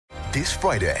This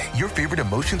Friday, your favorite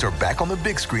emotions are back on the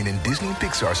big screen in Disney and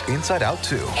Pixar's Inside Out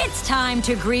 2. It's time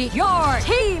to greet your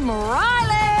Team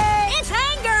Riley. It's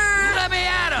anger. Let me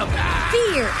at him.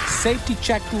 Fear. Safety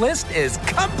checklist is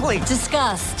complete.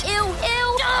 Disgust. Ew.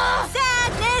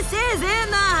 Sadness is in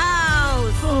the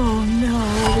house. Oh, no.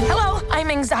 Hello, I'm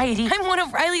anxiety. I'm one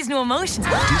of Riley's new emotions.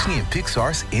 Disney and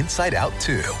Pixar's Inside Out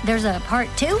 2. There's a part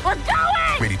 2? We're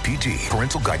going! Rated PG.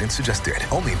 Parental guidance suggested.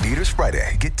 Only in theaters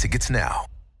Friday. Get tickets now.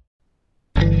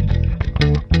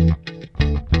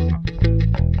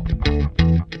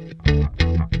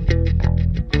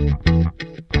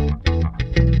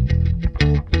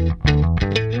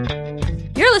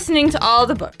 You're listening to All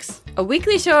the Books, a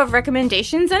weekly show of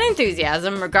recommendations and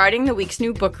enthusiasm regarding the week's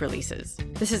new book releases.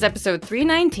 This is episode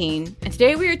 319, and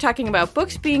today we are talking about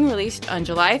books being released on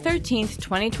July 13th,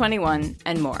 2021,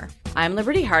 and more. I'm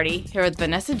Liberty Hardy, here with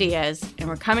Vanessa Diaz, and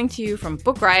we're coming to you from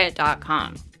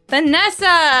BookRiot.com.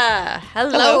 Vanessa!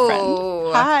 Hello,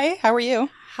 friend. Hi, how are you?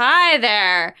 Hi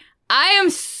there. I am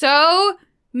so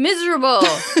miserable.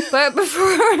 But before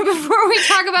we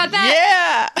talk about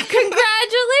that, congratulations!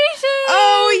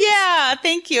 Oh yeah,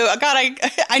 thank you. God,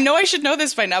 I know I should know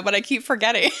this by now, but I keep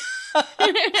forgetting.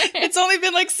 It's only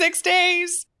been like 6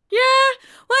 days. Yeah.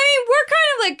 Well, I mean, we're kind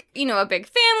of like, a big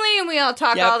family, and we all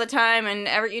talk all the time, and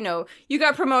you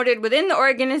got promoted within the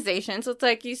organization, so it's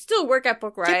like you still work at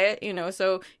Book Riot,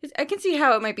 so I can see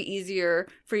how it might be easier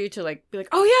for you to be like,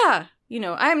 oh yeah,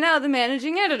 I'm now the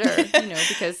managing editor,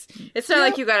 because it's not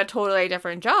like you got a totally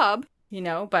different job,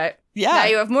 but now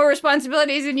you have more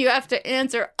responsibilities and you have to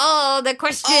answer all the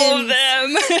questions. All of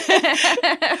them.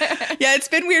 Yeah, it's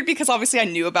been weird because obviously I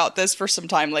knew about this for some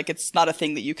time. Like, it's not a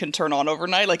thing that you can turn on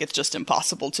overnight. Like, it's just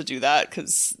impossible to do that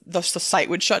because the site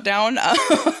would shut down.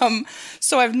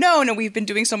 So I've known, and we've been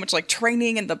doing so much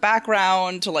training in the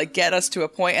background to get us to a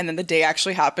point, and then the day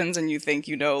actually happens and you think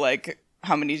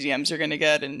how many DMs you're going to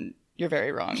get, and you're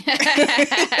very wrong.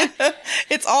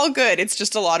 It's all good. It's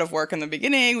just a lot of work in the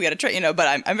beginning. We got to try,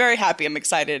 but I'm very happy. I'm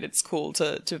excited. It's cool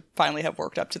to finally have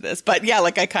worked up to this. But yeah,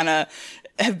 I kind of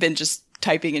have been just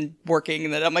typing and working,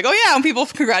 and then I'm like, oh yeah, and people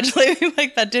congratulate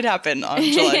me. That did happen on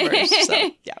July 1st.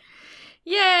 So yeah.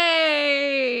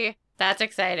 Yay! That's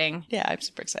exciting. Yeah, I'm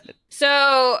super excited.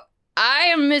 So I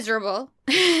am miserable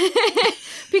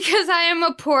because I am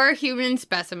a poor human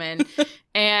specimen.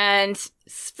 And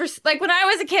when I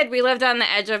was a kid, we lived on the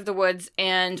edge of the woods,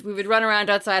 and we would run around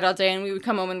outside all day, and we would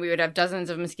come home and we would have dozens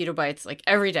of mosquito bites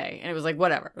every day. And it was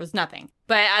whatever. It was nothing.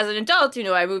 But as an adult,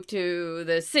 I moved to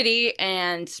the city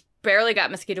and barely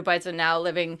got mosquito bites, and now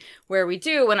living where we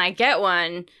do, when I get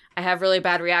one, I have really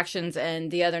bad reactions.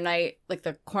 And the other night,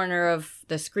 the corner of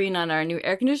the screen on our new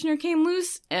air conditioner came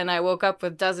loose, and I woke up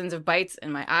with dozens of bites,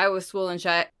 and my eye was swollen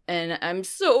shut, and I'm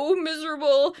so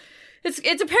miserable. It's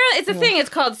apparently, it's a thing. It's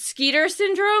called Skeeter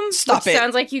syndrome. Stop it.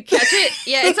 Sounds like you catch it.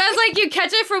 Yeah, it sounds like you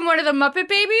catch it from one of the Muppet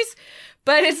Babies,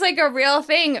 but it's a real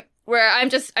thing where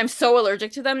I'm so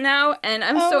allergic to them now, and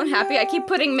I'm so unhappy. No. I keep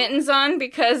putting mittens on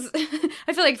because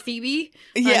I feel like Phoebe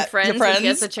on Friends when she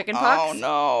gets the chicken pox. Oh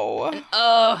no. And,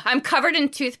 I'm covered in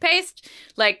toothpaste.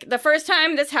 The first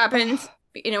time this happened,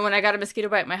 when I got a mosquito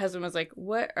bite, my husband was like,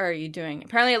 what are you doing?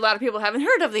 Apparently a lot of people haven't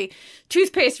heard of the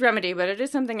toothpaste remedy, but it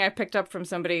is something I picked up from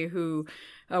somebody who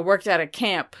worked at a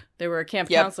camp. They were a camp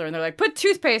counselor, and they're like, put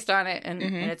toothpaste on it, and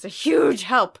it's a huge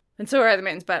help. And so are the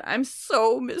mittens, but I'm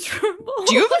so miserable.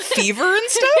 Do you have a fever and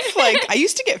stuff? I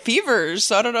used to get fevers,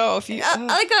 so I don't know if you...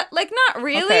 not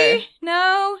really. Okay.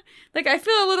 No. I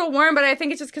feel a little warm, but I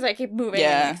think it's just because I keep moving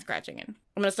and scratching it.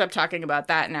 I'm going to stop talking about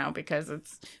that now because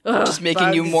it's... just making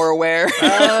bugs. You more aware.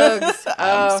 Bugs.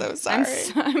 I'm so sorry.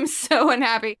 I'm so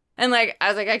unhappy. And I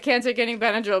was like, I can't take any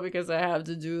Benadryl because I have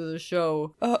to do the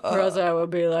show. Or else I would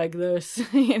be like this,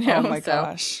 Oh my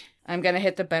gosh. I'm going to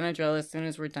hit the Benadryl as soon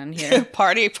as we're done here.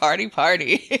 Party, party,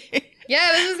 party. Yeah,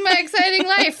 this is my exciting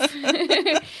life.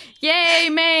 Yay,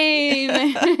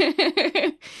 Maine.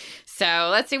 So,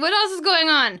 let's see. What else is going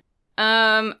on?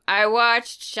 I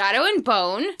watched Shadow and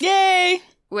Bone. Yay!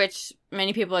 Which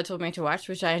many people had told me to watch,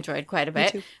 which I enjoyed quite a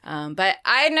bit. But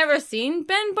I had never seen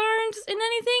Ben Barnes in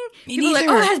anything. People were like,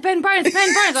 oh, it has Ben Barnes.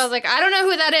 I was like, I don't know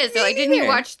who that is. They're like, didn't you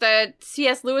watch the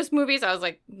C.S. Lewis movies? I was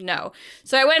like, no.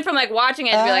 So I went from watching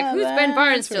it to be like, who's Ben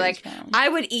Barnes? To I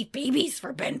would eat babies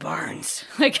for Ben Barnes.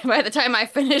 By the time I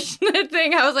finished the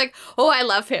thing, I was like, oh, I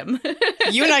love him.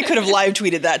 You and I could have live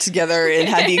tweeted that together and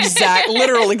had the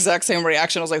literal exact same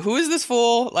reaction. I was like, who is this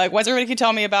fool? Why does everybody keep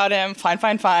telling me about him? Fine.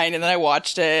 And then I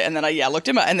watched it, and then I looked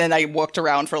him up, and then I walked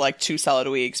around for 2 solid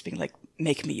weeks being like,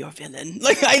 make me your villain.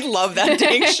 I love that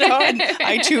dang show, and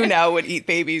I too now would eat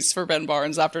babies for Ben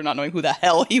Barnes after not knowing who the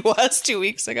hell he was 2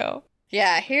 weeks ago.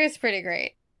 Yeah, he was pretty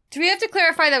great. Do we have to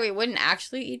clarify that we wouldn't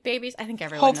actually eat babies? I think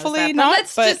everyone Hopefully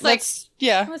knows that.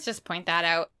 not, Let's just point that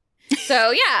out.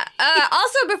 So, yeah.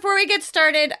 Also, before we get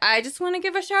started, I just want to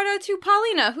give a shout out to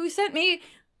Paulina, who sent me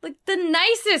like the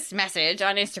nicest message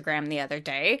on Instagram the other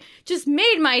day. Just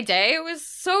made my day. It was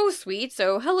so sweet.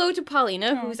 So, hello to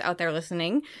Paulina, who's out there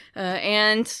listening.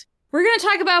 And we're going to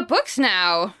talk about books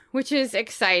now, which is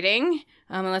exciting.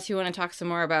 Unless you want to talk some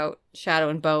more about Shadow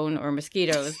and Bone or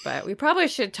mosquitoes, but we probably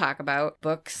should talk about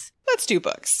books. Let's do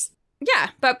books.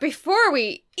 Yeah, but before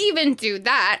we even do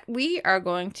that, we are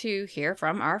going to hear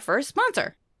from our first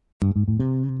sponsor.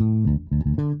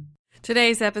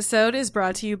 Today's episode is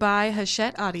brought to you by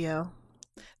Hachette Audio.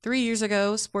 3 years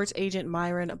ago, sports agent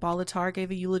Myron Bolitar gave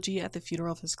a eulogy at the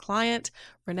funeral of his client,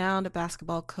 renowned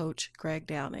basketball coach Greg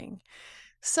Downing.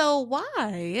 So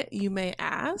why, you may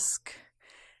ask,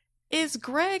 is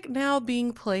Greg now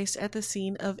being placed at the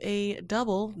scene of a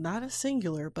double, not a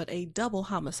singular, but a double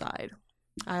homicide?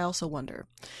 I also wonder.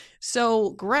 So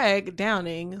Greg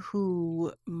Downing,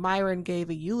 who Myron gave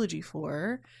a eulogy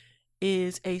for,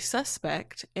 is a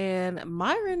suspect, and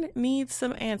Myron needs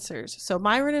some answers. So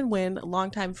Myron and Wynn,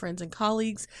 longtime friends and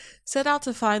colleagues, set out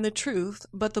to find the truth,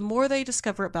 but the more they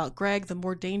discover about Greg, the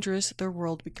more dangerous their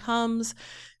world becomes.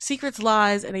 Secrets,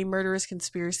 lies, and a murderous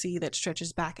conspiracy that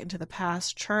stretches back into the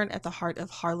past churn at the heart of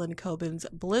Harlan Coben's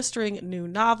blistering new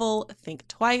novel, Think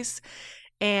Twice.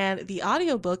 And the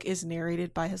audiobook is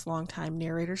narrated by his longtime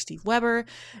narrator, Steve Weber.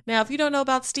 Now, if you don't know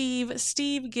about Steve,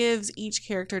 Steve gives each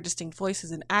character distinct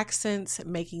voices and accents,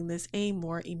 making this a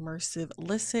more immersive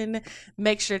listen.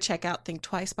 Make sure to check out Think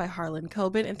Twice by Harlan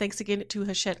Coben. And thanks again to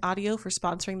Hachette Audio for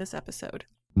sponsoring this episode.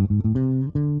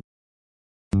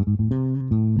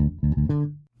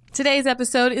 Today's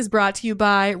episode is brought to you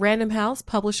by Random House,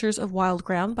 publishers of Wild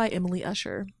Ground by Emily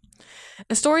Usher.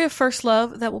 A story of first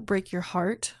love that will break your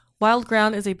heart. Wild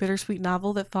Ground is a bittersweet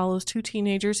novel that follows two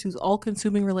teenagers whose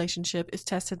all-consuming relationship is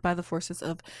tested by the forces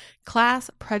of class,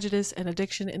 prejudice, and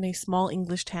addiction in a small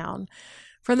English town.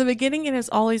 From the beginning, it has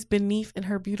always been Neef and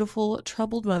her beautiful,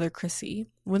 troubled mother, Chrissy.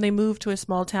 When they move to a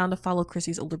small town to follow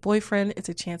Chrissy's older boyfriend, it's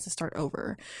a chance to start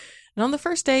over. And on the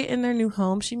first day in their new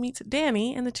home, she meets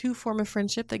Danny, and the two form a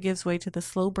friendship that gives way to the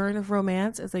slow burn of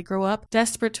romance as they grow up,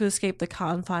 desperate to escape the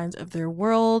confines of their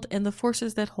world and the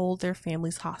forces that hold their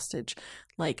families hostage,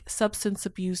 like substance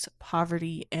abuse,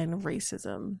 poverty, and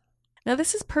racism. Now,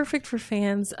 this is perfect for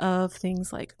fans of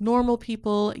things like Normal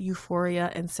People,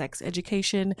 Euphoria, and Sex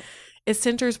Education. It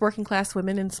centers working class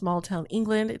women in small town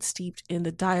England. It's steeped in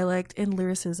the dialect and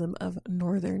lyricism of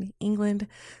Northern England.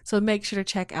 So make sure to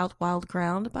check out Wild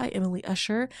Ground by Emily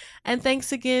Usher. And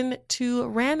thanks again to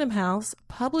Random House,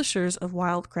 publishers of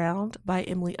Wild Ground by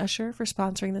Emily Usher, for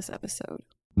sponsoring this episode.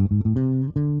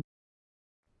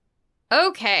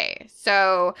 Okay,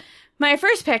 so my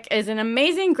first pick is an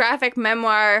amazing graphic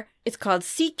memoir. It's called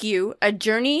Seek You, A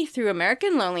Journey Through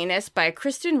American Loneliness by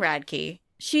Kristen Radke.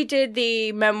 She did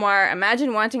the memoir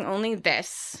Imagine Wanting Only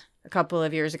This a couple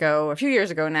of years ago, a few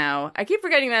years ago now. I keep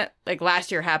forgetting that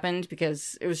last year happened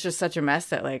because it was just such a mess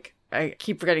that I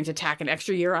keep forgetting to tack an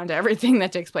extra year onto everything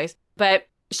that takes place. But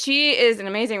she is an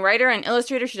amazing writer and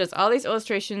illustrator. She does all these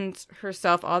illustrations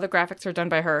herself. All the graphics are done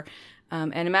by her.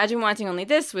 And Imagine Wanting Only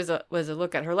This was a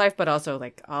look at her life, but also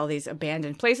all these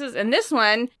abandoned places. And this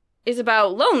one is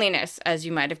about loneliness, as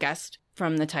you might have guessed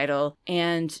from the title.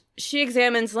 And she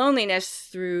examines loneliness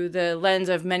through the lens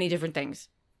of many different things.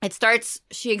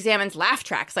 She examines laugh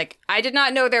tracks. I did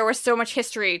not know there was so much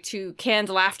history to canned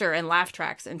laughter and laugh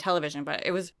tracks in television, but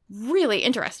it was really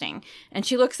interesting. And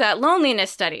she looks at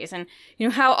loneliness studies and,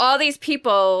 how all these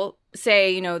people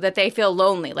say, that they feel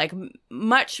lonely,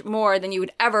 much more than you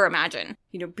would ever imagine,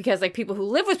 because people who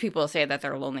live with people say that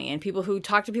they're lonely and people who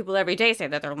talk to people every day say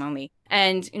that they're lonely.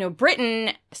 And,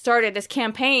 Britain started this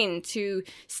campaign to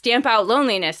stamp out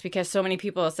loneliness because so many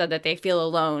people said that they feel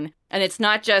alone. And it's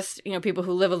not just, people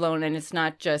who live alone, and it's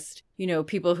not just,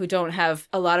 people who don't have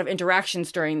a lot of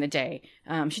interactions during the day.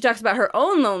 She talks about her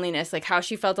own loneliness, how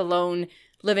she felt alone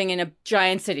living in a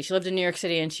giant city. She lived in New York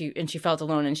City and she felt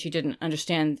alone and she didn't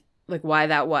understand why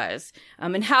that was,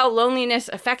 and how loneliness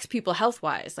affects people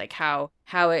health-wise,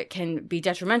 how it can be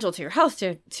detrimental to your health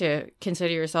to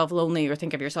consider yourself lonely or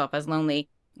think of yourself as lonely,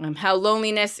 how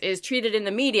loneliness is treated in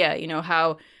the media,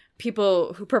 how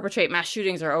people who perpetrate mass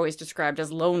shootings are always described as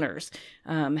loners,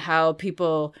 how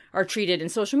people are treated in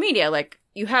social media.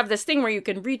 You have this thing where you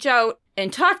can reach out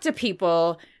and talk to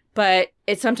people, but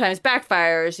it sometimes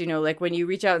backfires, when you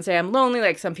reach out and say, I'm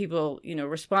lonely, some people,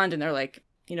 respond and they're like,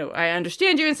 I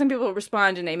understand you, and some people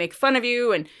respond and they make fun of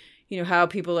you, and how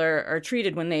people are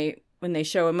treated when they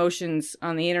show emotions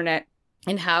on the internet.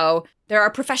 and how there are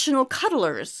professional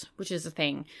cuddlers, which is a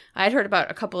thing I had heard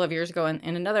about a couple of years ago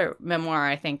in another memoir,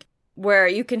 I think, where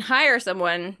you can hire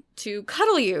someone to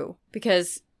cuddle you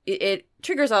because it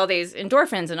triggers all these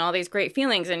endorphins and all these great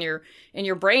feelings in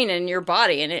your brain and your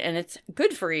body, and it's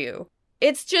good for you.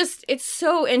 It's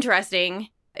so interesting.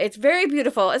 It's very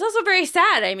beautiful. It's also very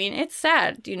sad. I mean, it's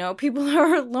sad. People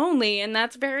are lonely, and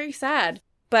that's very sad.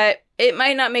 But it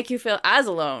might not make you feel as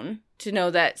alone to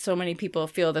know that so many people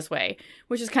feel this way,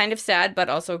 which is kind of sad, but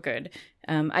also good.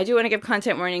 I do want to give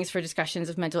content warnings for discussions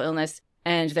of mental illness,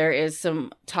 and there is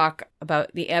some talk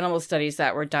about the animal studies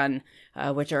that were done,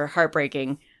 which are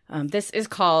heartbreaking. This is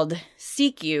called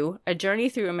Seek You, A Journey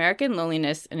Through American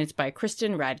Loneliness, and it's by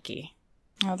Kristen Radke.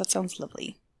 Oh, that sounds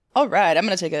lovely. All right, I'm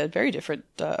going to take a very different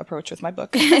approach with my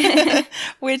book,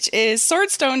 which is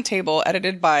Swordstone Table,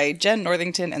 edited by Jen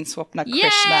Northington and Swapna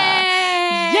Krishna.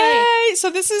 Yay! So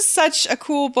this is such a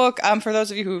cool book. For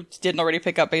those of you who didn't already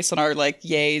pick up based on our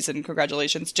yays and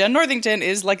congratulations, Jen Northington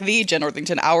is the Jen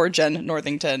Northington, our Jen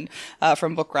Northington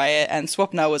from Book Riot, and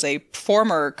Swapna was a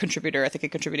former contributor, I think a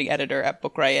contributing editor at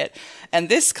Book Riot. And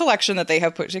this collection that they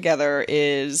have put together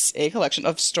is a collection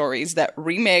of stories that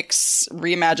remix,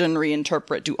 reimagine,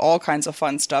 reinterpret, do all kinds of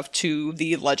fun stuff to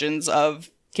the legends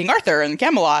of King Arthur and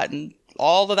Camelot and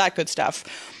all of that good stuff.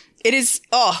 It is,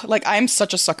 I'm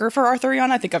such a sucker for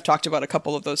Arthurian. I think I've talked about a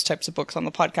couple of those types of books on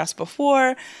the podcast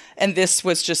before. And this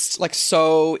was just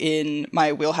so in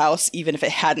my wheelhouse, even if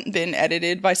it hadn't been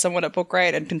edited by someone at Book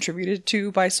Riot and contributed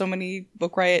to by so many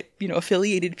Book Riot,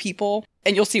 affiliated people.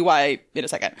 And you'll see why in a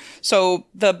second. So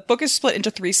the book is split into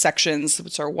 3 sections,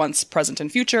 which are once, present,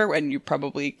 and future. And you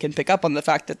probably can pick up on the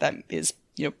fact that is,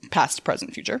 past,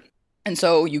 present, future. And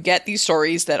so you get these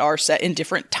stories that are set in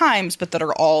different times, but that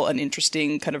are all an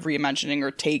interesting kind of reimagining or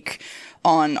take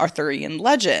on Arthurian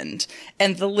legend.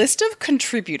 And the list of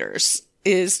contributors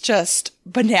is just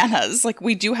bananas.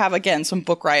 We do have, again, some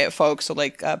Book Riot folks. So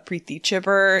Preeti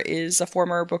Chibber is a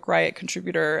former Book Riot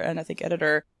contributor and I think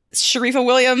editor. Sharifa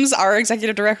Williams, our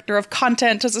executive director of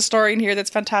content, has a story in here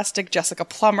that's fantastic. Jessica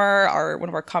Plummer, one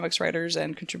of our comics writers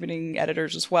and contributing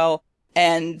editors as well.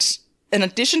 And in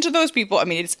addition to those people,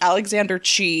 it's Alexander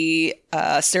Chi,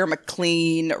 Sarah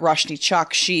McLean, Roshni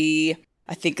Chakshi,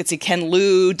 I think it's Ken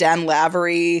Liu, Dan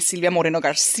Lavery, Silvia Moreno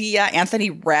Garcia, Anthony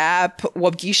Rapp,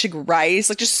 Wabgishig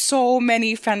Rice, just so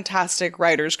many fantastic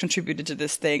writers contributed to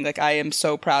this thing. I am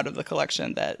so proud of the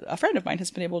collection that a friend of mine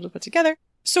has been able to put together.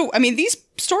 So, these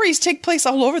stories take place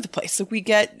all over the place. So we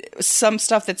get some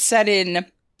stuff that's set in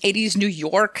 80s New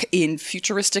York, in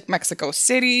futuristic Mexico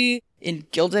City, in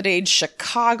Gilded Age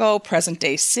Chicago,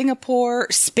 present-day Singapore,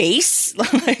 space.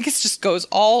 It just goes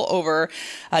all over.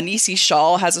 Nisi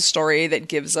Shawl has a story that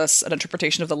gives us an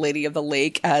interpretation of the Lady of the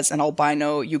Lake as an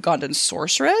albino Ugandan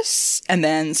sorceress. And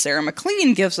then Sarah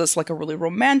McLean gives us a really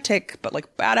romantic but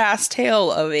badass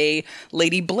tale of a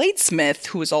lady bladesmith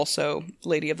who is also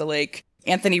Lady of the Lake.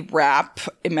 Anthony Rapp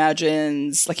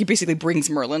imagines, he basically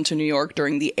brings Merlin to New York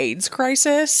during the AIDS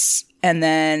crisis. And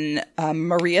then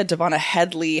Maria Devana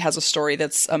Headley has a story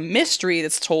that's a mystery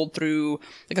that's told through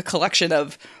a collection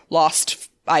of lost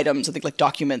items, I think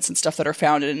documents and stuff that are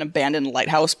found in an abandoned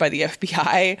lighthouse by the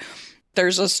FBI.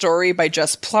 There's a story by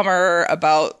Jess Plummer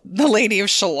about the Lady of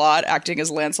Shalott acting as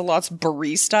Lancelot's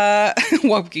barista.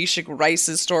 Wabgishig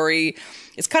Rice's story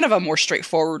is kind of a more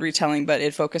straightforward retelling, but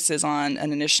it focuses on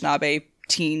an Anishinaabe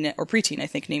teen or preteen, I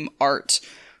think, named Art,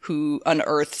 who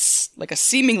unearths a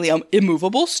seemingly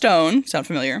immovable stone. Sound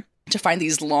familiar? To find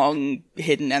these long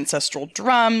hidden ancestral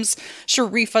drums.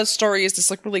 Sharifa's story is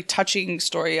this really touching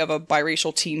story of a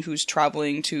biracial teen who's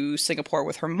traveling to Singapore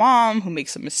with her mom, who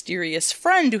makes a mysterious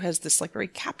friend who has this very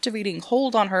captivating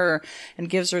hold on her and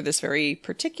gives her this very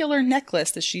particular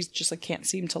necklace that she's just can't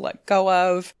seem to let go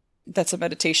of. That's a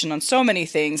meditation on so many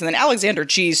things. And then Alexander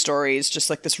G's story is just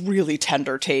this really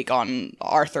tender take on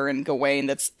Arthur and Gawain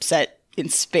that's set in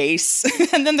space.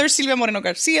 And then there's Silvia Moreno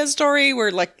Garcia's story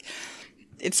where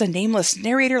it's a nameless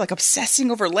narrator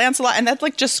obsessing over Lancelot, and that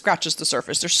just scratches the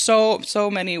surface. There's so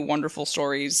many wonderful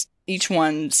stories, each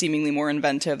one seemingly more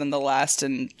inventive than the last,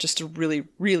 and just a really,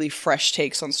 really fresh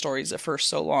takes on stories that for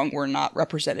so long were not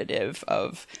representative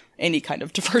of any kind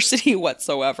of diversity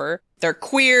whatsoever. They're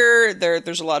queer.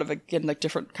 There's a lot of, again,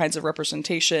 different kinds of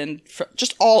representation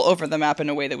just all over the map in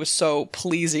a way that was so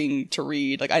pleasing to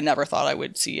read. I never thought I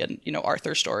would see an,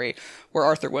 Arthur story where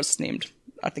Arthur was named,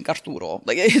 I think, Arturo.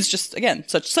 It's just, again,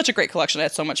 such a great collection. I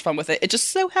had so much fun with it. It just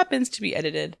so happens to be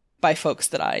edited by folks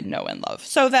that I know and love.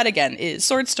 So that, again, is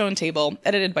Swordstone Table,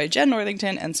 edited by Jen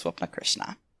Northington and Swapna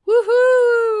Krishna.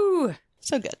 Woohoo!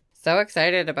 So good. So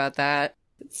excited about that.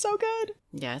 It's so good.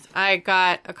 Yes. I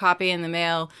got a copy in the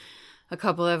mail a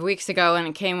couple of weeks ago, and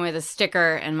it came with a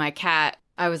sticker, and my cat,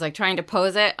 I was like trying to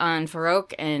pose it on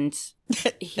Farouk, and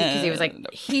he was like,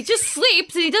 he just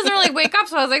sleeps and he doesn't really wake up.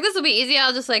 So I was like, this will be easy.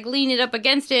 I'll just like lean it up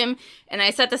against him. And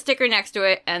I set the sticker next to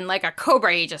it, and like a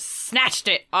cobra, he just snatched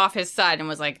it off his side and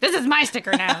was like, this is my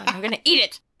sticker now. I'm going to eat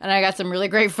it. And I got some really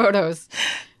great photos.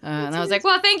 And I was like,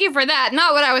 well, thank you for that.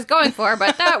 Not what I was going for,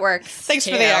 but that works. Thanks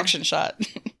for the action shot.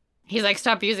 He's like,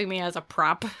 stop using me as a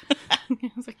prop.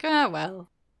 I was like, oh, well.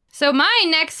 So my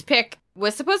next pick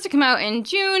was supposed to come out in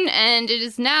June, and it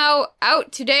is now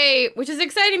out today, which is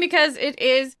exciting because it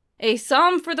is A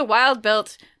Psalm for the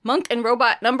Wild-Built, Monk and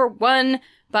Robot #1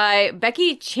 by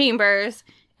Becky Chambers.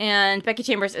 And Becky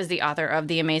Chambers is the author of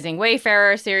the Amazing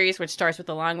Wayfarer series, which starts with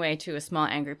A Long Way to a Small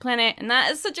Angry Planet. And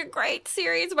that is such a great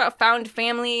series about found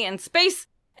family and space.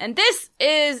 And this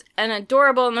is an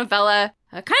adorable novella.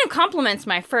 Kind of complements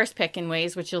my first pick in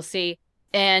ways, which you'll see.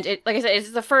 And it, like I said,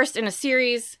 it's the first in a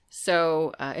series.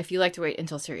 So if you like to wait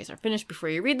until series are finished before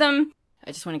you read them,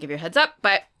 I just want to give you a heads up.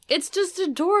 But it's just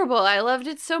adorable. I loved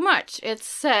it so much. It's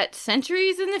set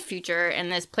centuries in the future in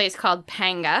this place called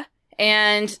Panga.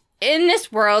 And in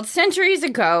this world, centuries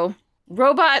ago,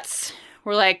 robots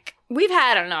were like, we've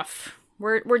had enough.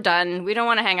 We're done. We don't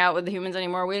want to hang out with the humans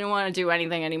anymore. We don't want to do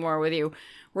anything anymore with you.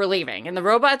 We're leaving. And the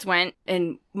robots went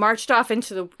and marched off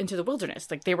into the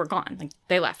wilderness. Like, they were gone. Like,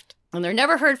 they left. And they're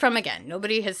never heard from again.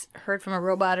 Nobody has heard from a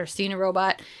robot or seen a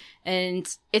robot. And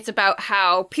it's about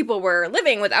how people were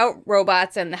living without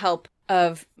robots and the help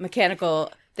of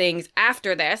mechanical things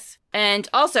after this. And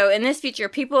also, in this feature,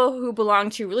 people who belong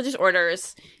to religious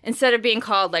orders, instead of being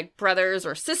called, like, brothers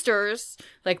or sisters,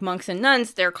 like monks and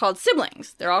nuns, they're called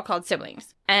siblings. They're all called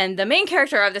siblings. And the main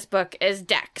character of this book is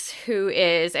Dex, who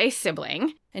is a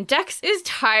sibling. And Dex is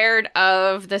tired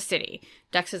of the city.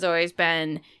 Dex has always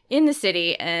been in the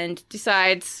city and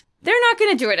decides they're not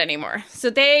going to do it anymore. So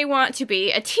they want to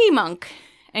be a tea monk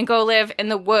and go live in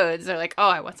the woods. They're like, oh,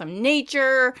 I want some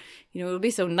nature. You know, it'll be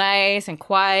so nice and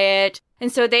quiet.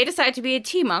 And so they decide to be a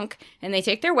tea monk, and they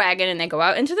take their wagon and they go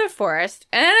out into the forest.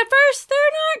 And at first, they're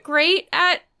not great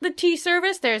at the tea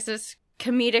service. There's this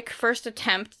comedic first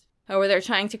attempt where they're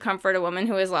trying to comfort a woman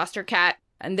who has lost her cat.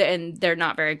 And they're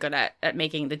not very good at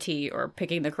making the tea or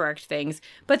picking the correct things.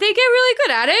 But they get really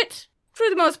good at it, for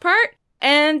the most part.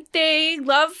 And they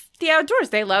love the outdoors.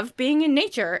 They love being in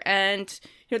nature. And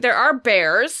you know, there are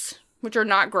bears, which are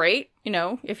not great, you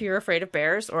know, if you're afraid of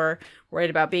bears or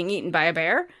worried about being eaten by a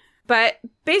bear. But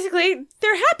basically,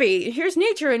 they're happy. Here's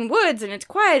nature and woods, and it's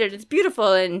quiet, and it's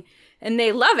beautiful, and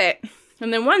they love it.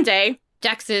 And then one day,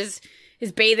 Dex is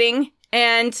bathing,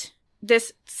 and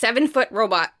this 7-foot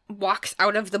robot walks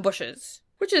out of the bushes,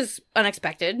 which is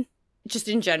unexpected, just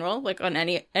in general, like on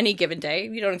any given day.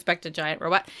 You don't expect a giant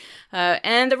robot.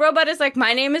 And the robot is like,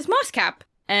 my name is Mosscap,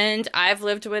 and I've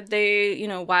lived with the, you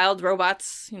know, wild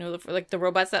robots, you know, like the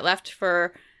robots that left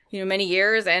for, you know, many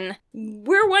years, and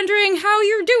we're wondering how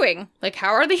you're doing. Like, how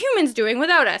are the humans doing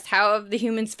without us? How have the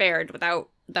humans fared without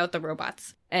the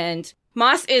robots? And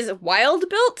Moss is wild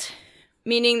built,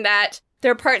 meaning that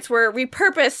their parts were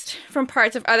repurposed from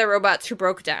parts of other robots who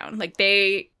broke down. Like,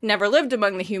 they never lived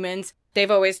among the humans.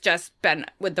 They've always just been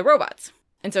with the robots.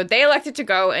 And so they elected to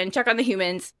go and check on the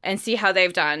humans and see how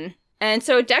they've done. And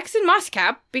so Dex and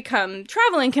Mosscap become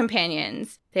traveling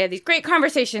companions. They have these great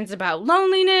conversations about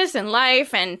loneliness and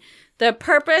life and the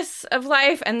purpose of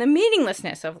life and the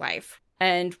meaninglessness of life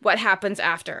and what happens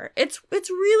after. It's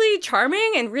really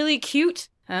charming and really cute.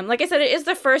 Like I said, it is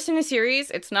the first in a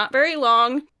series. It's not very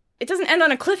long. It doesn't end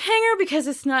on a cliffhanger because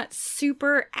it's not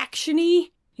super action-y,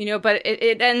 you know, but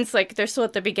it ends like they're still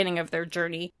at the beginning of their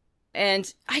journey.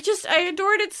 And I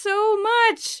adored it so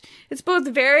much. It's both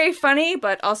very funny,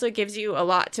 but also gives you a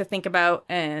lot to think about.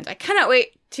 And I cannot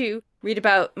wait to read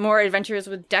about more adventures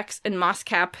with Dex and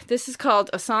Mosscap. This is called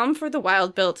A Psalm for the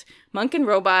Wild-Built, Monk and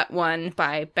Robot 1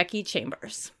 by Becky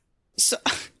Chambers. So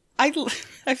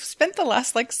I've spent the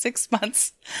last 6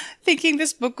 months thinking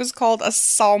this book was called A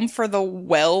Psalm for the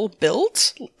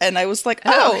Well-Built. And I was like,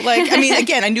 I mean,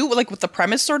 again, I knew what the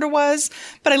premise sort of was,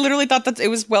 but I literally thought that it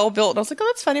was well-built. And I was like, oh,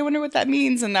 that's funny. I wonder what that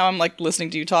means. And now I'm listening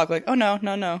to you talk oh,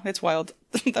 no, it's wild.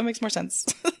 That makes more sense.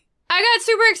 I got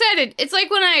super excited. It's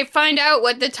like when I find out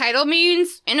what the title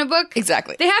means in a book.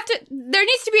 Exactly. There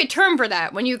needs to be a term for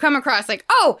that when you come across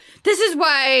oh, this is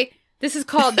why this is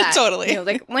called that. Totally. You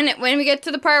know, when we get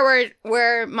to the part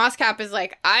where Mosscap is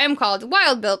like, I am called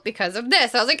Wild Built because of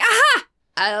this. I was like, aha!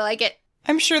 I like it.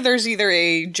 I'm sure there's either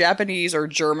a Japanese or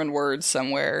German word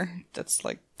somewhere that's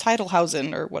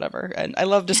Titelhausen or whatever. And I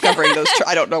love discovering those.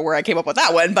 I don't know where I came up with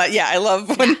that one, but yeah, I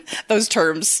love when those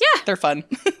terms. Yeah. They're fun.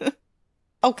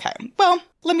 Okay, well,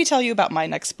 let me tell you about my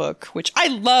next book, which I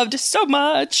loved so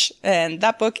much. And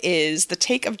that book is The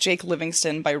Take of Jake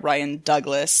Livingston by Ryan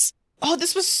Douglas. Oh,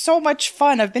 this was so much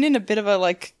fun. I've been in a bit of a,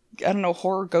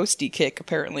 horror ghosty kick,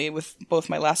 apparently, with both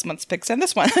my last month's picks and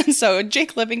this one. So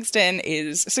Jake Livingston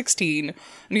is 16, and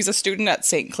he's a student at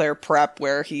St. Clair Prep,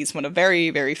 where he's one of very,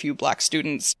 very few Black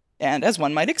students. And as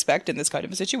one might expect in this kind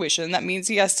of a situation, that means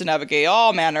he has to navigate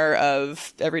all manner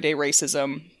of everyday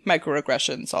racism,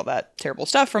 microaggressions, all that terrible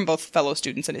stuff from both fellow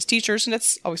students and his teachers. And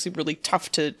it's obviously really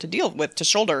tough to deal with, to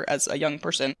shoulder as a young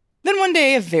person. Then one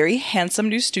day, a very handsome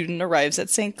new student arrives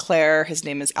at St. Clair. His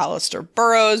name is Alistair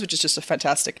Burrows, which is just a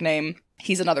fantastic name.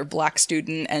 He's another Black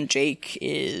student, and Jake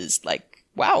is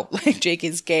wow, Jake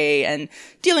is gay and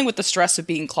dealing with the stress of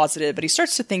being closeted, but he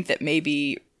starts to think that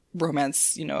maybe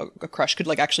romance, a crush could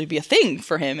actually be a thing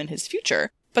for him in his future.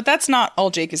 But that's not all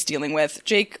Jake is dealing with.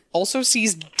 Jake also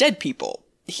sees dead people.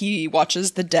 He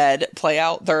watches the dead play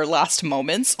out their last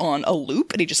moments on a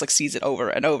loop, and he just sees it over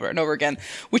and over and over again,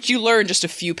 which you learn just a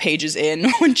few pages in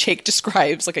when Jake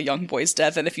describes a young boy's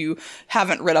death. And if you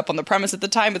haven't read up on the premise at the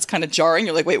time, it's kind of jarring.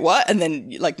 You're like, wait, what? And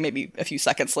then maybe a few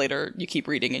seconds later, you keep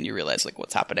reading and you realize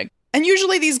what's happening. And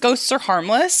usually these ghosts are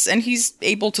harmless, and he's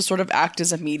able to sort of act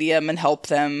as a medium and help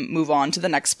them move on to the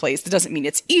next place. That doesn't mean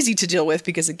it's easy to deal with,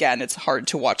 because again, it's hard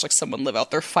to watch someone live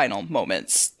out their final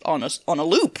moments on a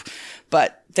loop,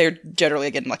 but they're generally,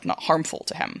 again, not harmful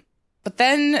to him. But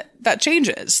then that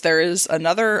changes. There is a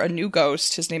new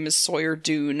ghost. His name is Sawyer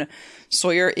Doon.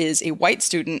 Sawyer is a white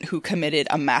student who committed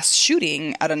a mass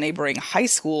shooting at a neighboring high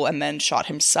school and then shot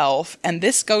himself. And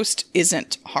this ghost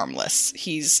isn't harmless.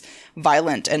 He's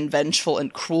violent and vengeful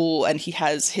and cruel, and he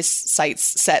has his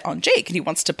sights set on Jake, and he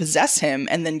wants to possess him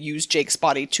and then use Jake's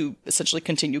body to essentially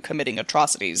continue committing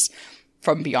atrocities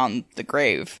from beyond the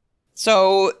grave.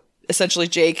 So essentially,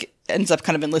 Jake ends up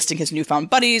kind of enlisting his newfound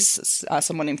buddies,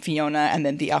 someone named Fiona, and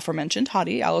then the aforementioned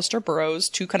hottie, Alistair Burrows,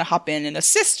 to kind of hop in and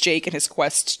assist Jake in his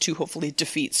quest to hopefully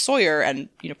defeat Sawyer and,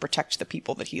 protect the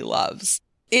people that he loves.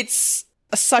 It's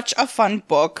such a fun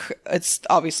book. It's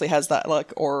obviously has that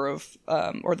aura of,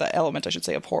 or the element, I should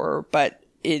say, of horror, but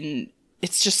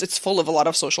it's full of a lot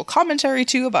of social commentary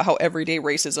too about how everyday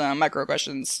racism,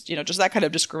 microaggressions, just that kind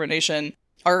of discrimination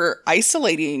are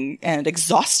isolating and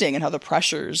exhausting, and how the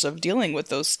pressures of dealing with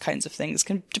those kinds of things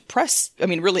can depress,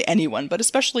 really anyone, but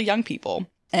especially young people.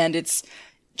 And it's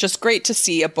just great to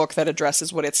see a book that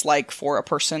addresses what it's like for a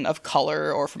person of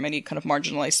color or from any kind of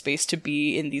marginalized space to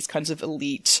be in these kinds of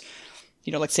elite,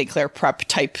 St. Clair Prep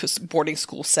type boarding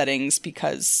school settings,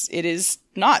 because it is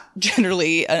not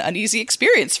generally an easy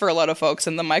experience for a lot of folks.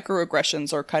 And the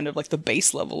microaggressions are kind of the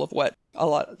base level of what a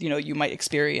lot, you might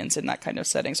experience in that kind of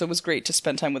setting. So it was great to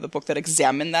spend time with a book that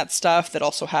examined that stuff, that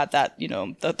also had that,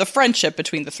 the friendship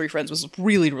between the three friends was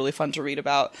really, really fun to read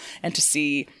about, and to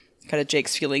see kind of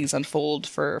Jake's feelings unfold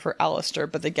for Alistair,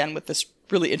 but again, with this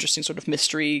really interesting sort of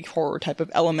mystery horror type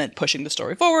of element pushing the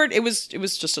story forward. It was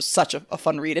just such a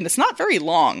fun read, and it's not very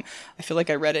long. I feel like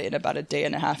I read it in about a day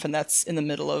and a half, and that's in the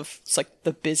middle of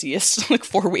the busiest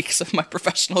 4 weeks of my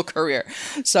professional career.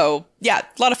 So yeah,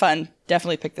 a lot of fun.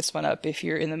 Definitely pick this one up if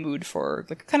you're in the mood for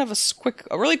kind of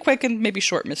a really quick and maybe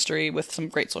short mystery with some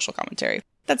great social commentary.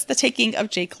 That's The Taking of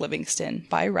Jake Livingston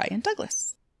by Ryan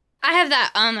Douglas. I have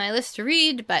that on my list to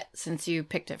read, but since you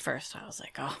picked it first, I was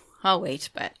like, oh, I'll wait.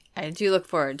 But I do look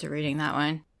forward to reading that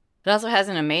one. It also has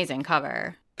an amazing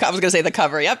cover. I was going to say the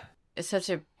cover, yep. It's such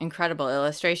an incredible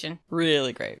illustration.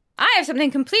 Really great. I have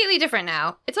something completely different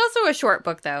now. It's also a short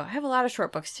book, though. I have a lot of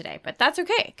short books today, but that's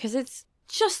okay, because it's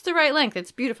just the right length.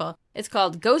 It's beautiful. It's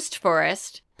called Ghost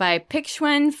Forest by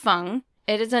Picxuan Feng.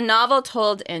 It is a novel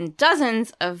told in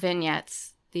dozens of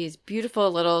vignettes. These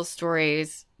beautiful little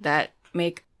stories that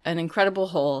make an incredible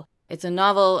whole. It's a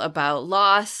novel about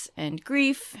loss and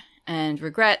grief and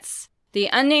regrets. The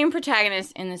unnamed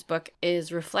protagonist in this book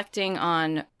is reflecting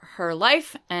on her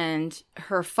life and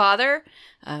her father.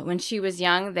 When she was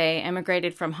young, they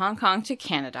emigrated from Hong Kong to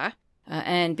Canada.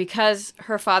 And because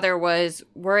her father was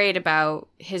worried about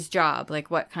his job,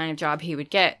 what kind of job he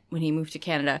would get when he moved to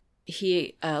Canada,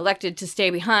 he elected to stay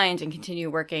behind and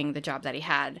continue working the job that he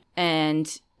had.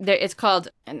 And it's called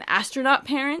an astronaut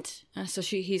parent. So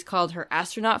he's called her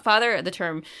astronaut father. The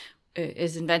term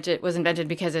was invented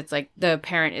because it's the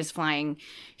parent is flying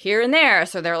here and there.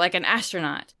 So they're like an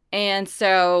astronaut. And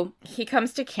so he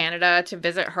comes to Canada to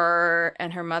visit her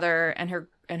and her mother and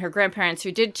her grandparents,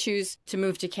 who did choose to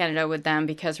move to Canada with them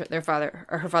because her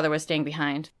father was staying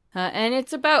behind. And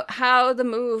it's about how the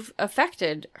move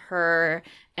affected her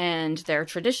and their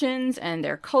traditions and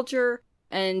their culture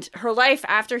and her life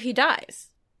after he dies.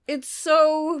 It's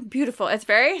so beautiful. It's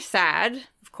very sad,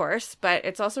 of course, but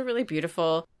it's also really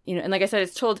beautiful. You know, and like I said,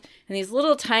 it's told in these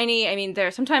little tiny, I mean,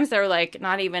 sometimes they're like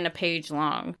not even a page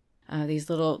long, these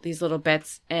little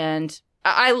bits. And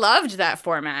I loved that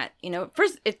format. You know,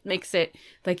 first it makes it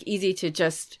like easy to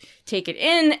just take it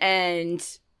in, and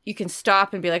you can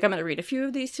stop and be like, I'm going to read a few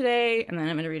of these today, and then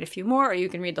I'm going to read a few more, or you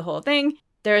can read the whole thing.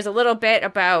 There's a little bit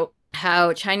about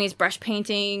how Chinese brush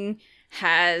painting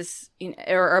has,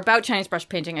 or about Chinese brush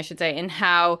painting, I should say, and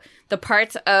how the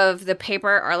parts of the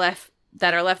paper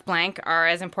that are left blank are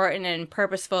as important and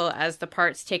purposeful as the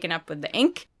parts taken up with the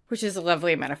ink, which is a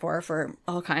lovely metaphor for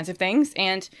all kinds of things.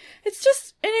 And it's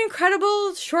just an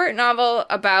incredible short novel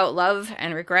about love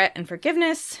and regret and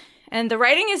forgiveness. And the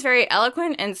writing is very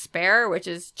eloquent and spare, which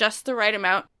is just the right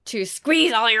amount to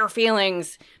squeeze all your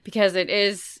feelings, because it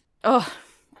is,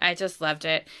 I just loved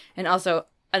it. And also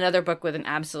another book with an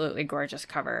absolutely gorgeous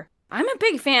cover. I'm a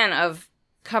big fan of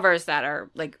covers that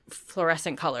are like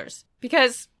fluorescent colors,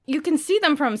 because you can see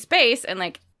them from space, and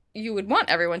like you would want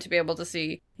everyone to be able to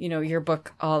see, your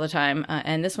book all the time.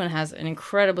 And this one has an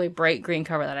incredibly bright green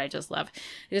cover that I just love.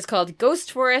 It is called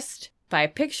Ghost Forest by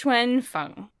Picxuan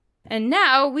Feng. And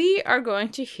now we are going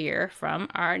to hear from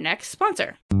our next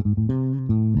sponsor.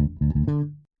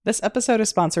 This episode is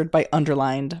sponsored by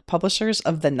Underlined, publishers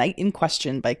of The Night in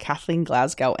Question by Kathleen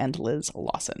Glasgow and Liz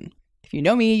Lawson. If you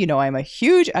know me, you know I'm a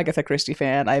huge Agatha Christie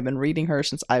fan. I've been reading her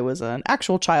since I was an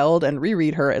actual child and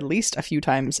reread her at least a few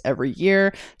times every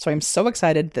year. So I'm so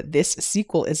excited that this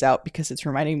sequel is out, because it's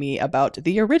reminding me about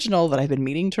the original that I've been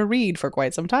meaning to read for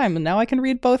quite some time, and now I can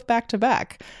read both back to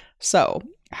back. So,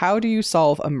 how do you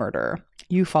solve a murder?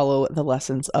 You follow the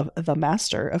lessons of the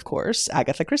master, of course,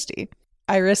 Agatha Christie.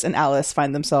 Iris and Alice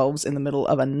find themselves in the middle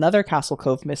of another Castle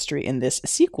Cove mystery in this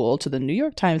sequel to the New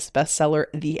York Times bestseller,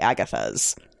 The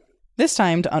Agathas. This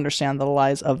time, to understand the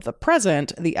lies of the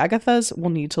present, the Agathas will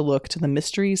need to look to the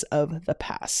mysteries of the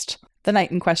past. The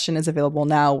Night in Question is available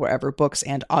now wherever books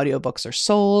and audiobooks are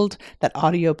sold. That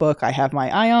audiobook I have my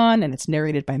eye on, and it's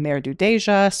narrated by Mare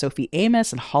Dudeja, Sophie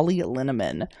Amos, and Holly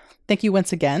Linneman. Thank you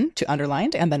once again to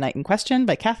Underlined and The Night in Question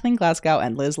by Kathleen Glasgow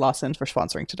and Liz Lawson for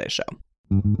sponsoring today's show.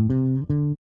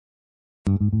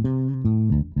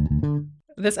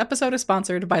 This episode is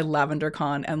sponsored by Lavender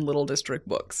Con and Little District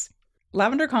Books.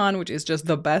 Lavender Con, which is just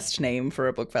the best name for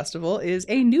a book festival, is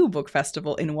a new book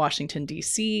festival in Washington,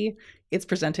 D.C. It's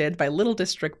presented by Little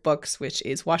District Books, which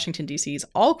is Washington, D.C.'s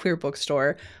all-queer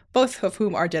bookstore, both of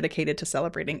whom are dedicated to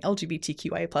celebrating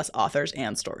LGBTQIA+ authors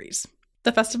and stories.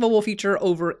 The festival will feature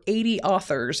over 80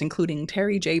 authors, including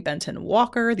Terry J. Benton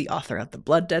Walker, the author of the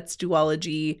Blood Debts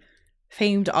duology,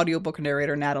 famed audiobook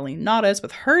narrator Natalie Nadas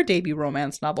with her debut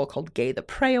romance novel called Gay the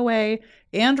Pray Away,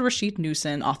 and Rashid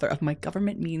Newson, author of My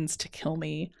Government Means to Kill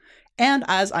Me. And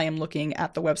as I am looking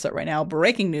at the website right now,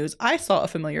 breaking news, I saw a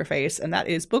familiar face, and that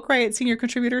is Book Riot senior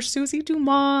contributor Susie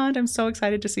Dumont. I'm so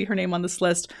excited to see her name on this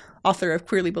list, author of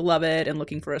Queerly Beloved and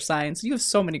Looking for a Sign. So you have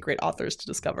so many great authors to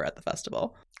discover at the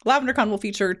festival. LavenderCon will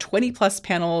feature 20-plus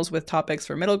panels with topics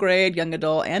for middle grade, young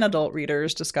adult, and adult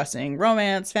readers discussing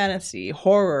romance, fantasy,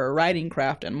 horror, writing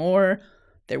craft, and more.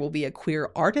 There will be a queer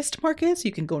artist market, so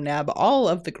you can go nab all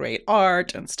of the great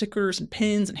art and stickers and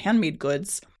pins and handmade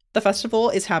goods. The festival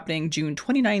is happening June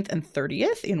 29th and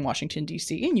 30th in Washington,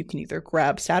 D.C., and you can either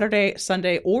grab Saturday,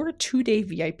 Sunday, or 2-day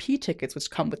VIP tickets,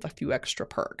 which come with a few extra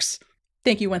perks.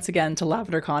 Thank you once again to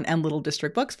LavenderCon and Little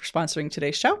District Books for sponsoring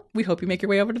today's show. We hope you make your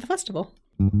way over to the festival.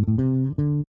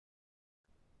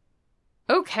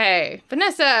 Okay,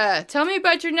 Vanessa, tell me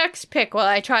about your next pick while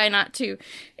I try not to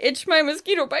itch my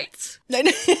mosquito bites.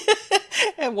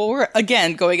 Well, we're,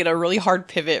 again, going at a really hard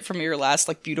pivot from your last,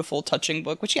 beautiful, touching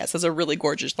book, which, yes, has a really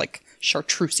gorgeous,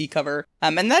 chartreusey cover.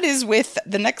 And that is with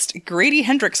the next Grady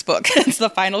Hendrix book. It's The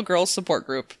Final Girls Support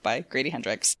Group by Grady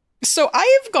Hendrix. So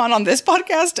I have gone on this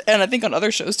podcast, and I think on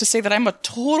other shows, to say that I'm a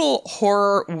total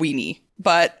horror weenie.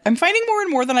 But I'm finding more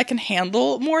and more than I can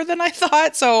handle more than I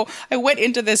thought. So I went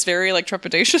into this very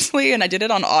trepidatiously, and I did it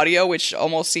on audio, which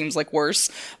almost seems worse.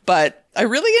 But I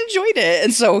really enjoyed it.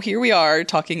 And so here we are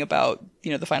talking about,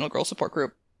 the Final Girl Support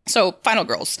Group. So, Final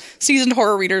Girls. Seasoned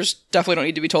horror readers definitely don't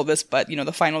need to be told this, but,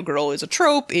 the final girl is a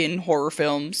trope in horror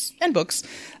films and books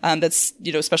that's,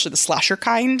 especially the slasher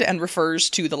kind, and refers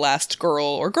to the last girl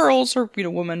or girls or,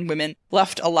 women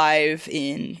left alive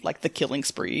in, the killing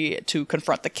spree to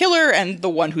confront the killer and the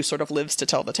one who sort of lives to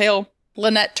tell the tale.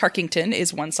 Lynette Tarkington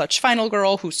is one such final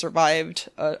girl who survived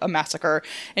a massacre,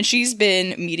 and she's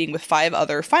been meeting with 5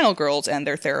 other final girls and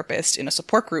their therapist in a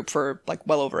support group for,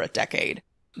 well over a decade.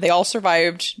 They all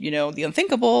survived, the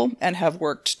unthinkable, and have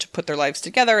worked to put their lives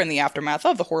together in the aftermath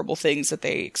of the horrible things that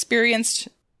they experienced.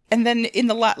 And then in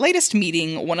the latest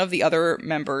meeting, one of the other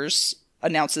members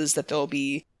announces that there'll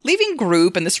be Leaving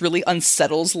group, and this really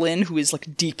unsettles Lynn, who is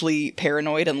like deeply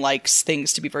paranoid and likes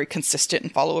things to be very consistent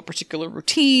and follow a particular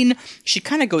routine. She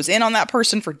kind of goes in on that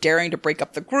person for daring to break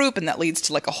up the group, and that leads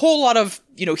to like a whole lot of,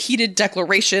 heated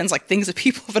declarations, like things that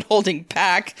people have been holding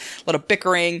back, a lot of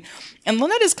bickering. And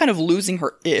Lynette is kind of losing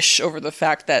her ish over the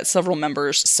fact that several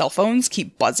members' cell phones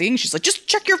keep buzzing. She's like, just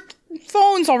check your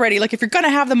phones already. Like, if you're gonna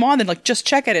have them on, then like just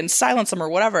check it and silence them or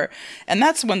whatever. And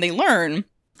that's when they learn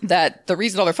that the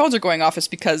reason all their phones are going off is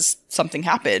because something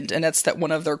happened. And that's that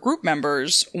one of their group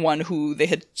members, one who they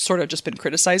had sort of just been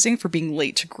criticizing for being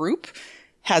late to group,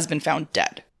 has been found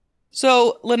dead.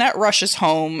 So Lynette rushes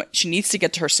home. She needs to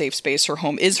get to her safe space. Her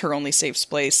home is her only safe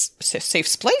place.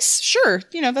 Safe place? Sure.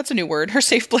 That's a new word. Her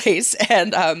safe place.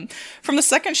 And from the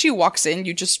second she walks in,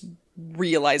 you just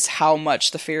realize how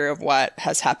much the fear of what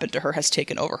has happened to her has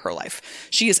taken over her life.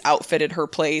 She has outfitted her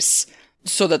place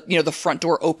so that, the front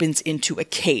door opens into a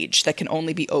cage that can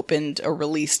only be opened or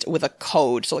released with a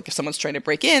code. So, like, if someone's trying to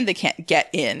break in, they can't get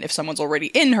in. If someone's already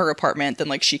in her apartment, then,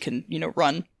 like, she can,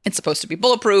 run. It's supposed to be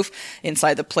bulletproof.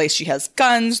 Inside the place, she has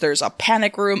guns. There's a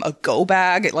panic room, a go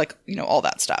bag, like, all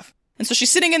that stuff. And so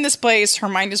she's sitting in this place. Her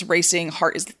mind is racing.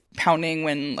 Heart is pounding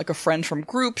when, like, a friend from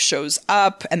group shows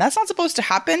up. And that's not supposed to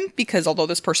happen because although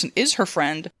this person is her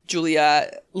friend,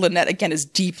 Lynette, again, is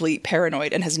deeply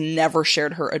paranoid and has never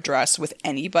shared her address with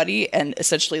anybody and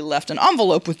essentially left an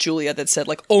envelope with Julia that said,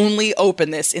 like, only open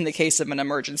this in the case of an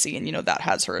emergency. And, that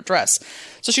has her address.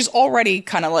 So she's already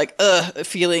kind of like,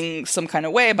 feeling some kind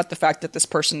of way about the fact that this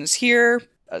person is here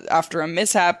after a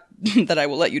mishap that I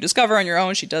will let you discover on your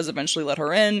own. She does eventually let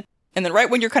her in. And then right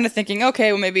when you're kind of thinking,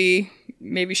 okay, well,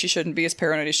 maybe she shouldn't be as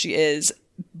paranoid as she is,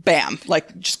 bam,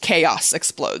 like just chaos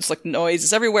explodes. Like noise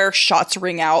is everywhere. Shots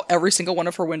ring out. Every single one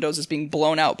of her windows is being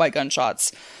blown out by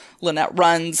gunshots. Lynette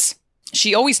runs.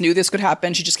 She always knew this could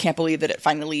happen. She just can't believe that it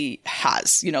finally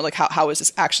has. Like how is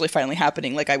this actually finally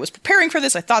happening? Like I was preparing for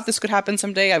this. I thought this could happen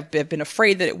someday. I've been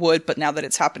afraid that it would, but now that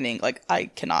it's happening, like I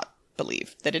cannot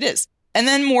believe that it is. And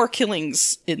then more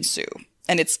killings ensue.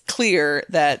 And it's clear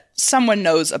that someone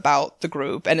knows about the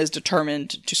group and is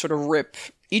determined to sort of rip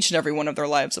each and every one of their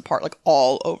lives apart, like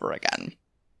all over again.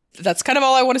 That's kind of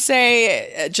all I want to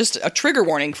say. Just a trigger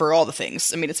warning for all the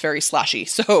things. I mean, it's very slashy.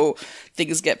 So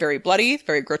things get very bloody,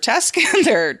 very grotesque.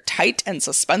 They're tight and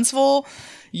suspenseful.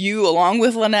 You, along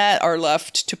with Lynette, are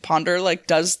left to ponder, like,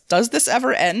 does this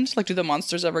ever end? Like, do the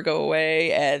monsters ever go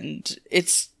away? And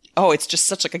it's just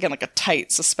such, like, again, like a tight,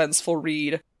 suspenseful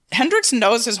read. Hendricks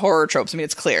knows his horror tropes. I mean,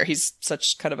 it's clear. He's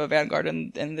such kind of a vanguard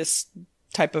in this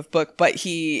type of book, but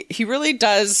he really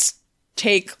does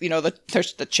take,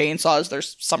 there's the chainsaws,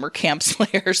 there's summer camp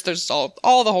slayers, there's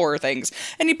all the horror things.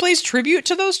 And he plays tribute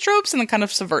to those tropes and then kind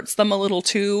of subverts them a little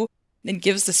too and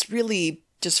gives this really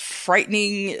just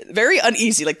frightening, very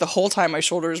uneasy, like the whole time my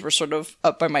shoulders were sort of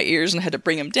up by my ears and I had to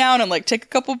bring them down and like take a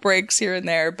couple breaks here and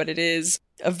there, but it is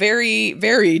a very,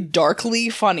 very darkly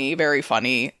funny, very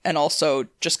funny, and also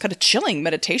just kind of chilling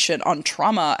meditation on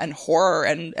trauma and horror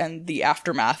and the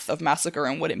aftermath of massacre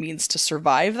and what it means to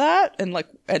survive that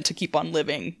and to keep on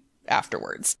living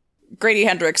afterwards. Grady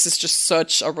Hendrix is just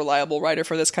such a reliable writer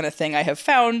for this kind of thing. I have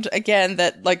found, again,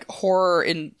 that like horror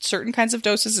in certain kinds of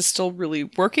doses is still really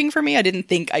working for me. I didn't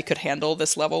think I could handle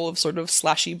this level of sort of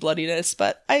slashy bloodiness,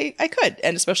 but I could.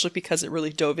 And especially because it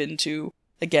really dove into,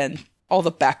 again, all the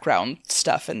background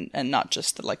stuff and not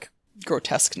just the like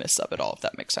grotesqueness of it all, if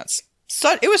that makes sense.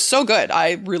 So it was so good.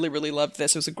 I really, really loved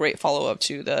this. It was a great follow-up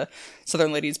to the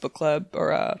Southern Ladies Book Club,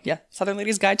 or Southern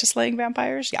Ladies Guide to Slaying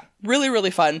Vampires. Yeah, really, really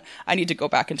fun. I need to go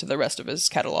back into the rest of his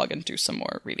catalog and do some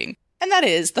more reading. And that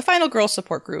is The Final Girl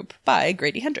Support Group by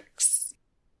Grady Hendrix.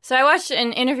 So I watched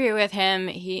an interview with him.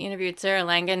 He interviewed Sarah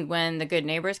Langan when The Good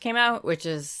Neighbors came out, which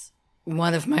is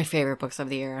one of my favorite books of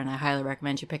the year, and I highly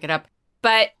recommend you pick it up.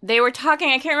 But they were talking,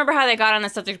 I can't remember how they got on the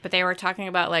subject, but they were talking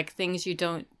about like things you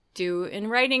don't do in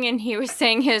writing, and he was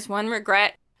saying his one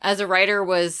regret as a writer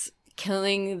was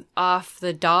killing off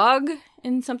the dog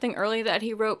in something early that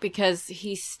he wrote, because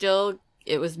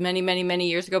it was many, many, many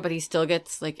years ago, but he still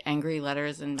gets like angry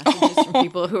letters and messages from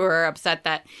people who are upset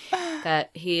that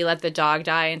he let the dog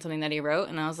die in something that he wrote.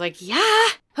 And I was like, yeah,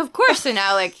 of course. And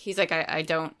now like he's like, I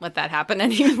don't let that happen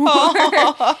anymore,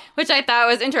 which I thought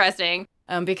was interesting,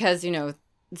 because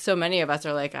so many of us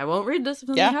are like, I won't read this if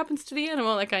something happens to the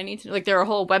animal. Like, I need to, like, there are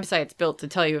whole websites built to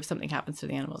tell you if something happens to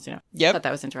the animals, Yep. I thought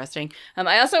that was interesting.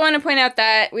 I also want to point out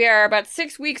that we are about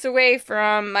 6 weeks away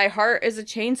from My Heart is a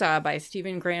Chainsaw by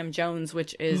Stephen Graham Jones,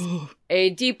 which is a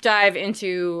deep dive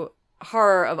into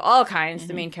horror of all kinds. Mm-hmm.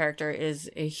 The main character is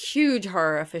a huge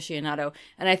horror aficionado.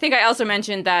 And I think I also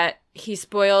mentioned that he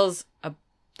spoils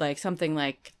like something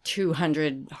like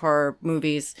 200 horror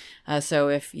movies. So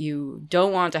if you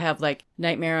don't want to have like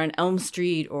Nightmare on Elm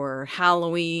Street or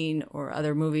Halloween or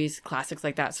other movies, classics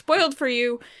like that, spoiled for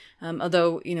you,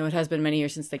 although, you know, it has been many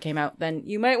years since they came out, then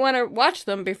you might want to watch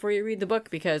them before you read the book,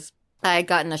 because I had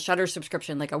gotten a Shudder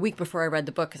subscription like a week before I read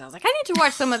the book, because I was like, I need to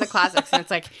watch some of the classics. And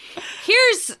it's like,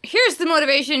 here's the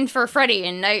motivation for Freddy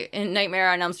in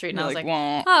Nightmare on Elm Street. And I was like,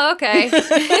 Wah. oh, okay.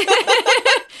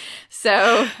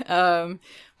 So,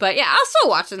 but yeah, I'll still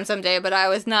watch them someday, but I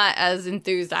was not as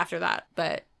enthused after that.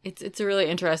 But it's a really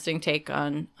interesting take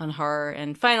on horror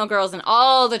and final girls and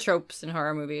all the tropes in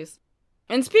horror movies.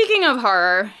 And speaking of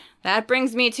horror, that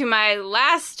brings me to my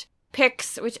last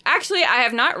picks, which actually I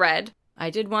have not read. I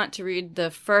did want to read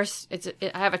the first.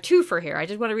 I have a twofer here. I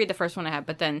did want to read the first one I had,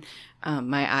 but then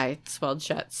my eye swelled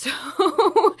shut, so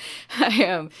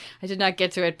I did not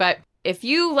get to it. But if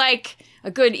you like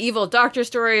a good evil doctor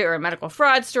story or a medical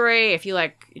fraud story, if you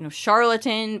like, you know,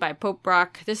 Charlatan by Pope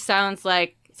Brock, this sounds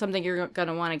like something you're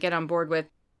gonna want to get on board with.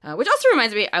 Which also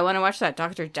reminds me, I want to watch that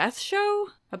Dr. Death show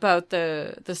about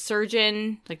the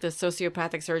surgeon, like the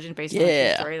sociopathic surgeon based on a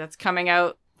true story that's coming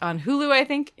out on Hulu, I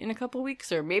think, in a couple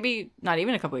weeks, or maybe not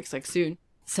even a couple weeks, like soon.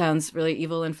 Sounds really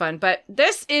evil and fun. But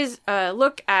this is a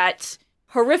look at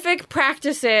horrific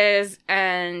practices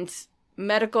and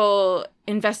medical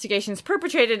investigations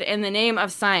perpetrated in the name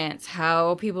of science.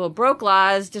 How people broke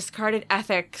laws, discarded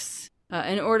ethics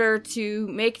in order to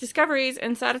make discoveries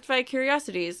and satisfy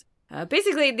curiosities.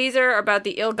 Basically, these are about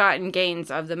the ill-gotten gains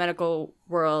of the medical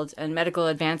world and medical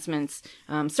advancements,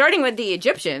 starting with the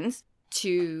Egyptians,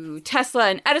 to Tesla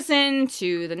and Edison,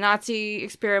 to the Nazi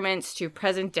experiments, to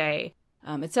present day.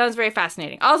 It sounds very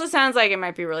fascinating. Also sounds like it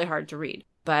might be really hard to read,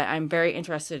 but I'm very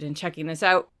interested in checking this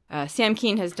out. Sam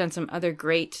Kean has done some other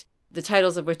great, the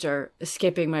titles of which are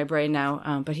escaping my brain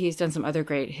now, but he's done some other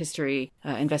great history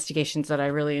investigations that I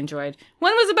really enjoyed.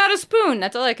 One was about a spoon.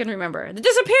 That's all I can remember. The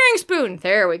disappearing spoon.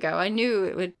 There we go. I knew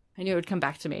it would come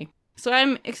back to me. So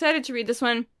I'm excited to read this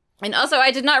one. And also,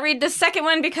 I did not read the second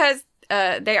one because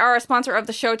they are a sponsor of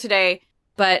the show today,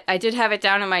 but I did have it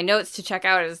down in my notes to check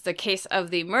out as The Case of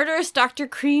the Murderous Dr.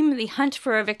 Cream, The Hunt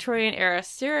for a Victorian-Era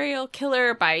Serial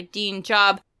Killer by Dean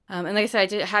Job. And like I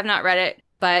said, I have not read it,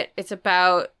 but it's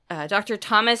about Dr.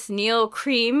 Thomas Neal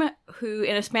Cream, who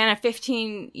in a span of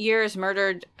 15 years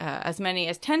murdered as many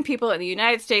as 10 people in the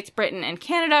United States, Britain, and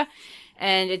Canada.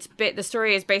 And the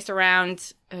story is based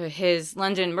around his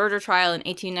London murder trial in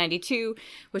 1892,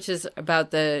 which is about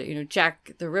the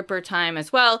Jack the Ripper time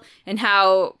as well, and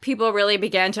how people really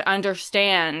began to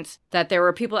understand that there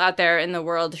were people out there in the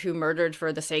world who murdered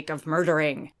for the sake of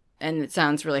murdering. And it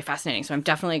sounds really fascinating, so I'm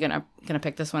definitely gonna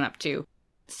pick this one up too.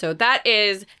 So that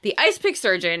is The Ice Pick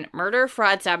Surgeon, Murder,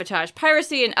 Fraud, Sabotage,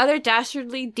 Piracy, and Other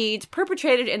Dastardly Deeds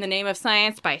Perpetrated in the Name of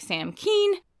Science by Sam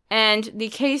Kean. And The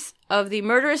Case of the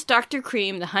Murderous Dr.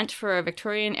 Cream, The Hunt for a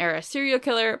Victorian-Era Serial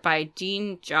Killer by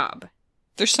Dean Job.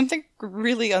 There's something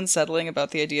really unsettling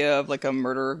about the idea of like a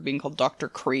murderer being called Dr.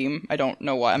 Cream. I don't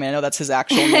know why. I mean, I know that's his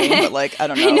actual name, but like, I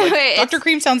don't know. Dr.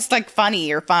 Cream sounds like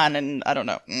funny or fun, and I don't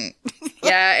know.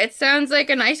 Yeah, it sounds like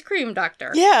an ice cream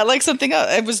doctor. Yeah, like something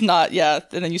else. It was not, yeah.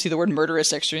 And then you see the word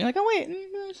murderous extra, and you're like, oh,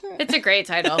 wait. It's a great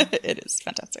title. It is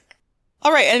fantastic.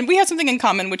 All right, and we have something in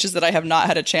common, which is that I have not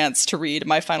had a chance to read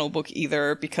my final book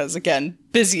either, because, again,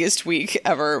 busiest week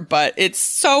ever, but it's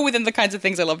so within the kinds of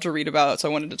things I love to read about, so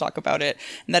I wanted to talk about it.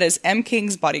 And that is M.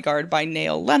 King's Bodyguard by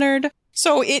Neil Leonard.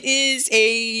 So it is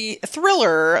a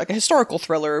thriller, like a historical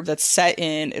thriller, that's set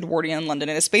in Edwardian London,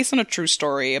 and it's based on a true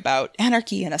story about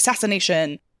anarchy and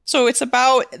assassination. So it's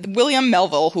about William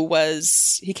Melville,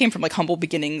 he came from like humble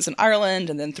beginnings in Ireland,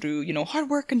 and then through, hard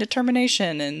work and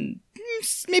determination and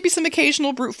maybe some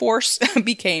occasional brute force,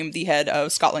 became the head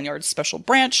of Scotland Yard's special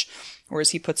branch, or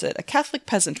as he puts it, a Catholic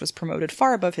peasant was promoted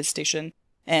far above his station,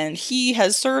 and he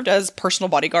has served as personal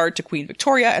bodyguard to Queen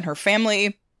Victoria and her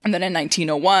family. And then in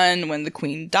 1901, when the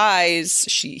Queen dies,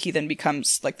 he then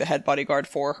becomes like the head bodyguard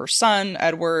for her son,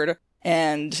 Edward.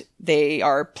 And they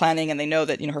are planning, and they know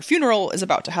that, her funeral is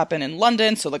about to happen in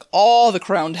London. So like all the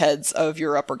crowned heads of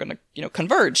Europe are going to,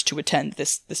 converge to attend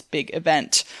this big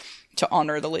event to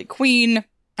honor the late Queen.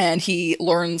 And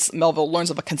Melville learns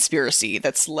of a conspiracy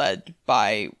that's led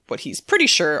by what he's pretty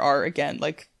sure are, again,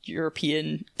 like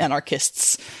European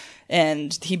anarchists.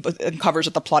 And he uncovers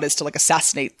that the plot is to like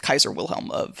assassinate Kaiser Wilhelm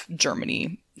of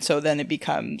Germany. So then it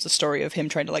becomes a story of him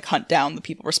trying to like hunt down the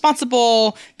people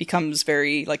responsible, becomes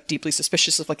very like deeply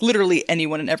suspicious of like literally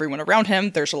anyone and everyone around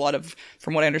him. There's a lot of,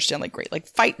 from what I understand, like great like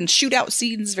fight and shootout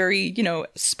scenes, very,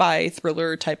 spy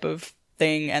thriller type of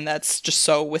thing, and that's just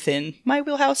so within my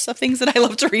wheelhouse of things that I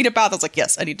love to read about. I was like,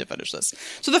 yes, I need to finish this.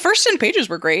 So the first 10 pages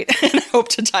were great, and I hope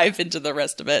to dive into the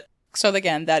rest of it. So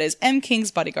again, that is M. King's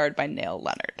Bodyguard by Neil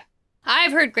Leonard.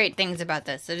 I've heard great things about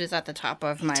this. It is at the top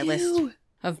of my list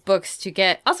of books to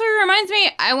get. Also, it reminds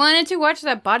me, I wanted to watch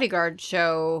that Bodyguard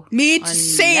show.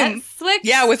 Same. Netflix.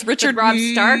 Yeah, with Richard Rob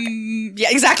Stark. Yeah,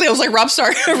 exactly. I was like, Rob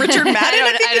Stark. Richard Madden,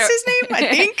 I think is his name.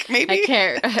 I think, maybe. I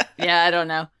can't. Yeah, I don't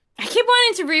know. I keep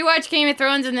wanting to rewatch Game of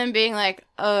Thrones and then being like,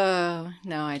 oh,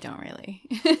 no, I don't really.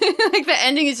 Like, the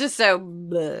ending is just so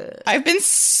bleh. I've been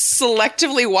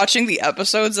selectively watching the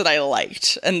episodes that I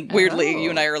liked. And weirdly,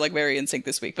 you and I are like very in sync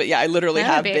this week. But yeah, I literally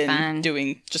have been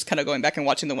doing, just kind of going back and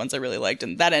watching the ones I really liked.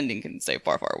 And that ending can stay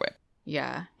far, far away.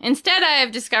 Yeah. Instead, I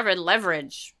have discovered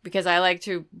Leverage because I like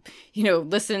to,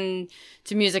 listen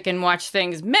to music and watch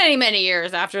things many, many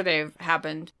years after they've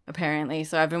happened, apparently.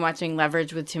 So I've been watching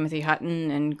Leverage with Timothy Hutton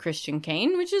and Christian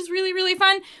Kane, which is really, really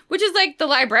fun, which is like The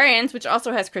Librarians, which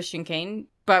also has Christian Kane,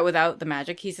 but without the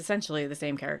magic. He's essentially the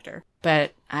same character.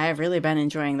 But I've really been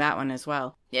enjoying that one as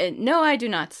well. No, I do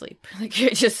not sleep.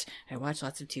 I watch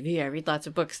lots of TV. I read lots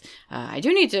of books. I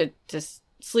do need to just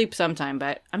sleep sometime,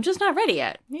 but I'm just not ready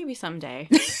yet. Maybe someday.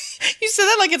 You said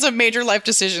that like it's a major life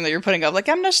decision that you're putting up. Like,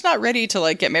 I'm just not ready to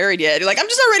like get married yet. You're like, I'm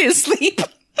just not ready to sleep.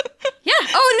 Yeah.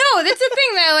 Oh no, that's the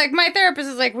thing that like my therapist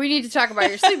is like, we need to talk about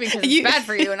your sleeping because it's bad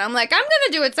for you. And I'm like, I'm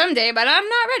gonna do it someday, but I'm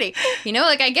not ready.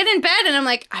 Like I get in bed and I'm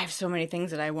like, I have so many things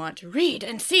that I want to read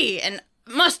and see and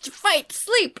must fight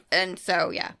sleep. And so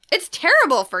yeah, it's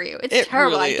terrible for you. It's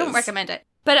terrible. Really I don't recommend it.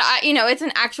 But it's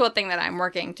an actual thing that I'm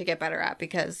working to get better at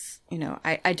because,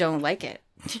 I don't like it.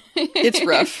 It's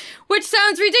rough. Which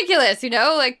sounds ridiculous,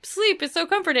 like sleep is so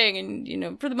comforting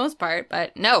and, for the most part,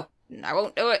 but no, I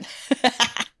won't do it.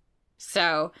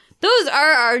 So those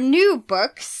are our new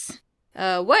books.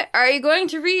 What are you going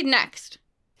to read next?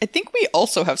 I think we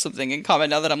also have something in common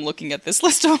now that I'm looking at this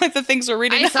list of like the things we're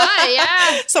reading. I saw it,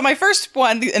 yeah. So my first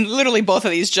one, and literally both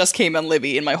of these just came on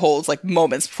Libby in my whole like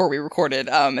moments before we recorded.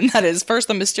 And that is first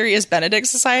The Mysterious Benedict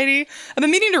Society. I've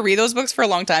been meaning to read those books for a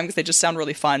long time because they just sound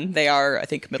really fun. They are, I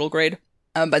think, middle grade.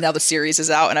 But now the series is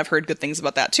out and I've heard good things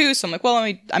about that too. So I'm like,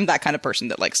 well, I'm that kind of person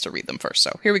that likes to read them first.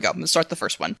 So here we go. I'm going to start the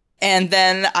first one. And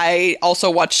then I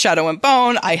also watched Shadow and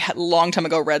Bone. I had a long time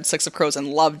ago read Six of Crows and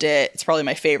loved it. It's probably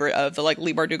my favorite of the like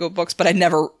Leigh Bardugo books, but I'd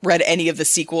never read any of the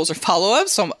sequels or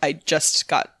follow-ups. So I just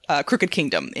got Crooked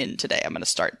Kingdom in today. I'm going to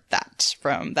start that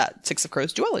from that Six of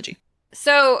Crows duology.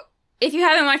 So if you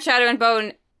haven't watched Shadow and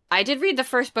Bone, I did read the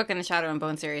first book in the Shadow and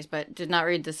Bone series, but did not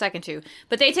read the second two.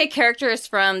 But they take characters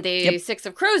from the Six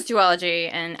of Crows duology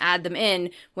and add them in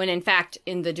when, in fact,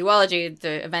 in the duology,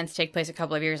 the events take place a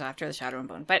couple of years after the Shadow and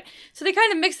Bone. But so they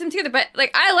kind of mix them together. But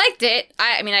like, I liked it.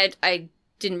 I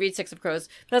didn't read Six of Crows,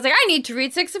 but I was like, I need to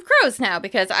read Six of Crows now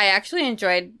because I actually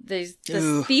enjoyed this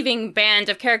thieving band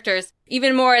of characters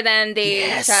even more than the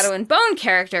Shadow and Bone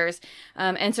characters.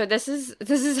 And so this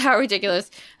is how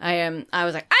ridiculous I am. I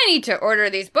was like, I need to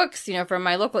order these books, from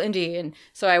my local indie. And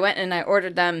so I went and I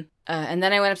ordered them. And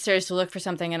then I went upstairs to look for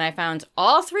something and I found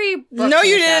all three books no, in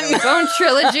you the Shadow didn't. and Bone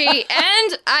trilogy.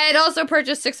 And I had also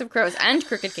purchased Six of Crows and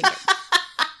Crooked Kingdom.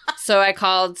 So I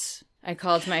called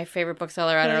my favorite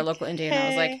bookseller at our local indie and I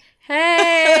was like,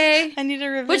 hey. I need a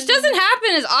revision. Which doesn't happen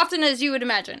as often as you would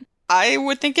imagine. I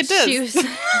would think it does.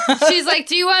 She's like,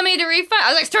 do you want me to refund?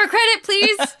 I was like, store credit,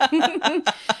 please.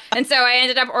 And so I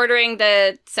ended up ordering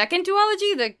the second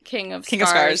duology, the King of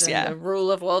Scars and the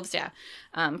Rule of Wolves,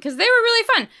 because they were really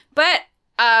fun. But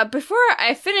before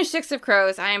I finish Six of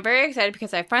Crows, I am very excited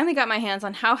because I finally got my hands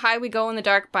on How High We Go in the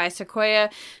Dark by Sequoia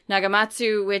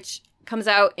Nagamatsu, which comes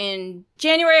out in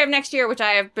January of next year, which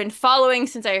I have been following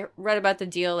since I read about the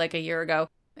deal like a year ago.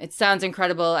 It sounds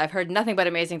incredible. I've heard nothing but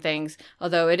amazing things,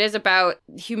 although it is about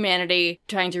humanity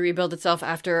trying to rebuild itself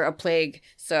after a plague.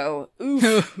 So,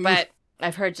 oof. But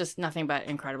I've heard just nothing but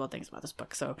incredible things about this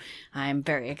book, so I'm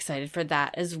very excited for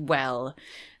that as well.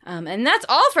 And that's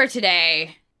all for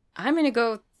today. I'm going to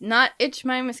go not itch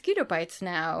my mosquito bites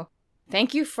now.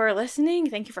 Thank you for listening.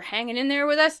 Thank you for hanging in there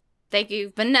with us. Thank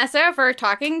you, Vanessa, for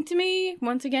talking to me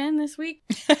once again this week.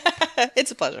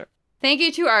 It's a pleasure. Thank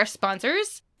you to our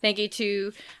sponsors. Thank you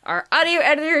to our audio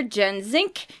editor, Jen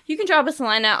Zink. You can drop us a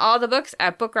line at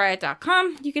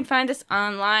allthebooks@bookriot.com. You can find us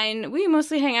online. We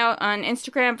mostly hang out on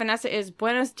Instagram. Vanessa is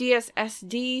Buenos Dias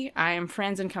SD. I am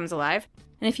Franzen Comes Alive.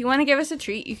 And if you want to give us a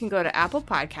treat, you can go to Apple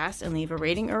Podcasts and leave a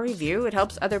rating or review. It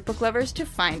helps other book lovers to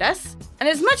find us. And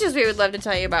as much as we would love to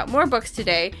tell you about more books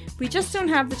today, we just don't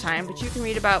have the time, but you can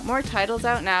read about more titles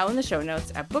out now in the show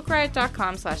notes at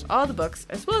bookriot.com/allthebooks,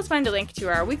 as well as find a link to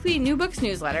our weekly new books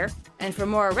newsletter. And for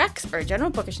more recs or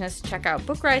general bookishness, check out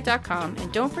bookriot.com,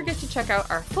 and don't forget to check out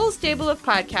our full stable of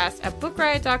podcasts at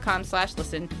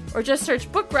bookriot.com/listen, or just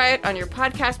search Book Riot on your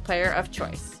podcast player of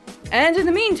choice. And in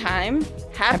the meantime,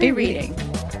 happy reading.